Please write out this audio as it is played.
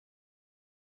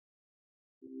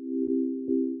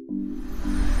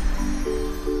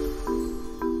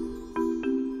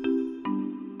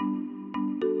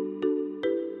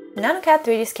nanoCAD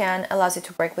 3D Scan allows you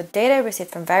to work with data received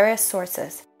from various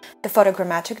sources: the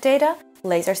photogrammetric data,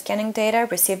 laser scanning data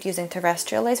received using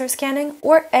terrestrial laser scanning,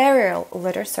 or aerial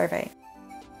lidar survey.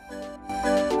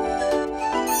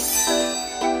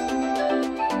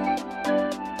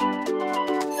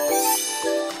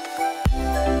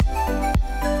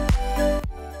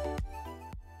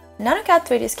 nanoCAD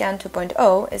 3D Scan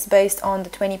 2.0 is based on the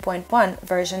 20.1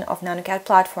 version of nanoCAD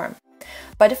platform.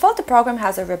 By default, the program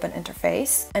has a ribbon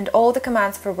interface, and all the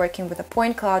commands for working with a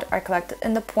point cloud are collected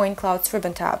in the Point Clouds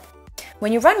ribbon tab.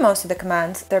 When you run most of the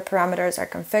commands, their parameters are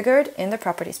configured in the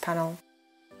Properties panel.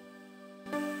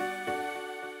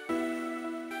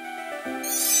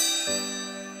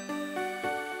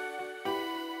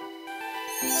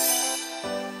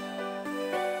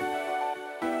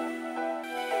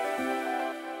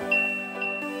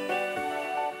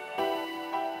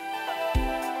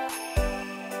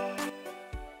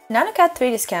 nanoCAD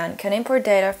 3D Scan can import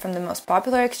data from the most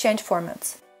popular Exchange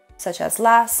formats, such as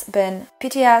LAS, BIN,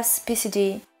 PTS,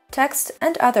 PCD, text,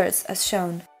 and others as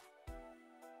shown.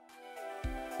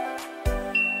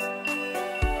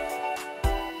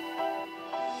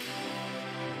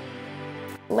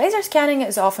 Laser scanning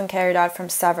is often carried out from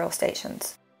several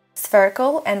stations.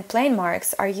 Spherical and plane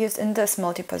marks are used in this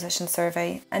multi-position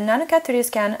survey, and nanoCAD 3D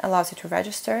Scan allows you to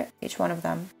register each one of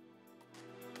them.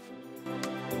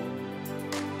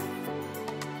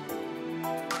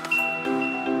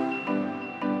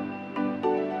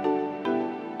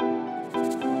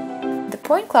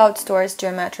 The point cloud stores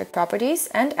geometric properties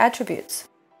and attributes.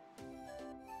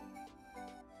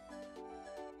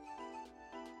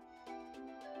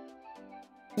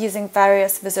 Using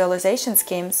various visualization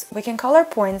schemes, we can color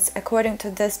points according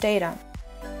to this data.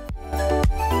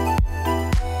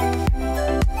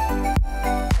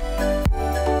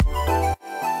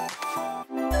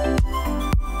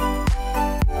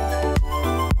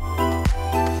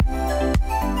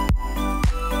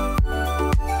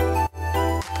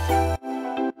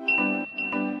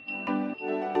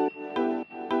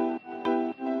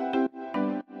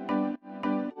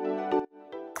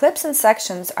 Clips and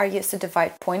sections are used to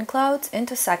divide point clouds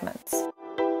into segments.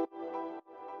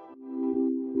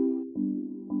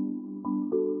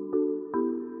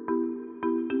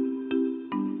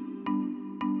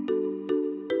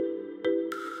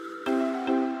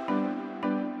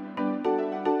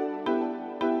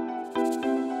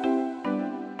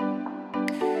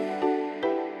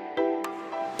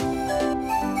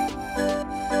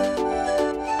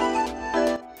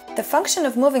 The function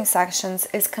of moving sections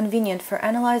is convenient for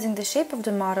analyzing the shape of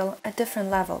the model at different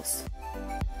levels.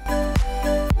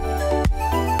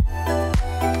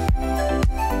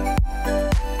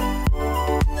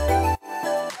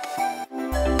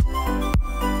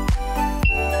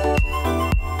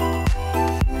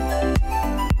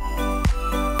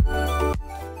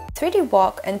 "3D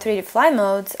Walk" and "3D Fly"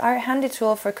 modes are a handy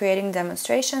tool for creating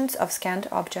demonstrations of scanned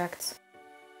objects.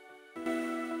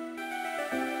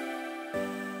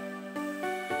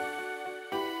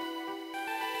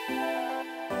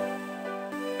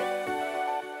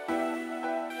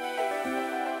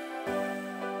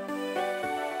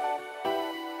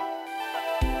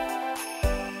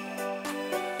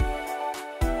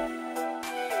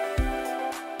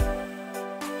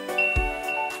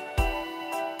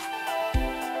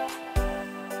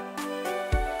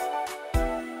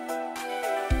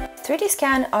 "3D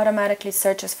Scan" automatically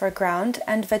searches for ground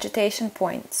and vegetation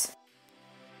points.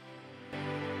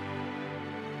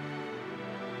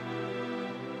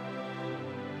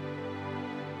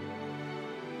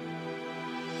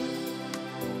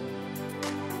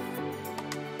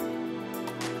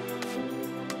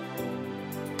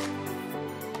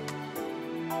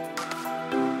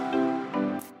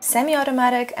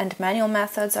 Semi-automatic and manual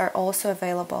methods are also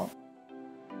available.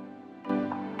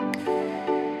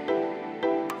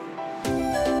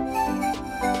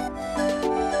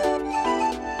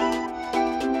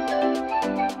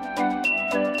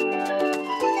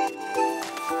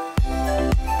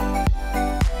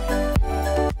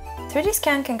 "3D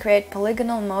Scan" can create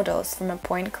polygonal models from a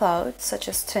point cloud, such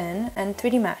as TIN and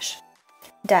 3D Mesh.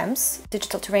 DEMS,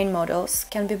 digital terrain models,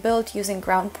 can be built using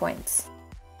ground points.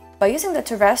 By using the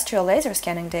terrestrial laser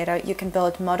scanning data, you can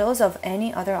build models of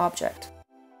any other object.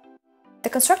 The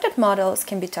constructed models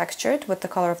can be textured with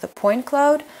the color of the point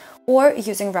cloud or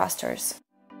using rasters.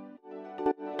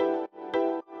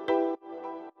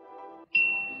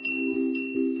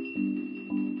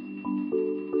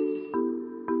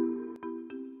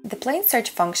 The plane search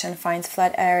function finds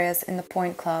flat areas in the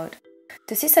point cloud.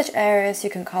 To see such areas, you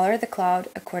can color the cloud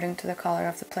according to the color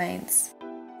of the planes.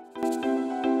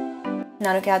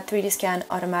 nanoCAD 3D Scan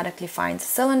automatically finds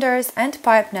cylinders and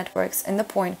pipe networks in the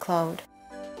point cloud.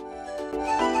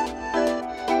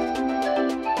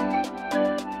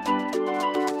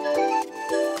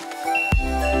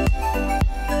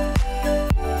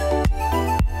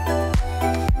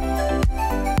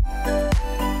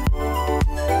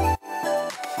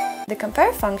 The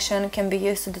compare function can be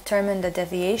used to determine the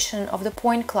deviation of the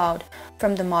point cloud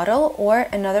from the model or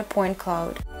another point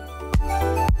cloud.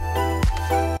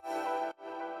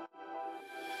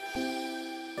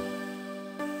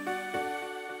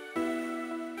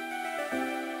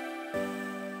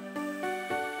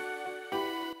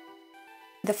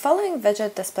 The following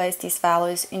widget displays these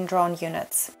values in drawn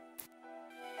units.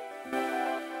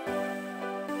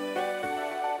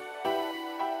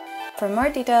 For more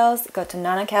details, go to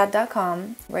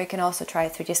nanocad.com, where you can also try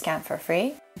 3D Scan for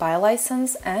free, buy a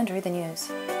license, and read the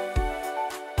news.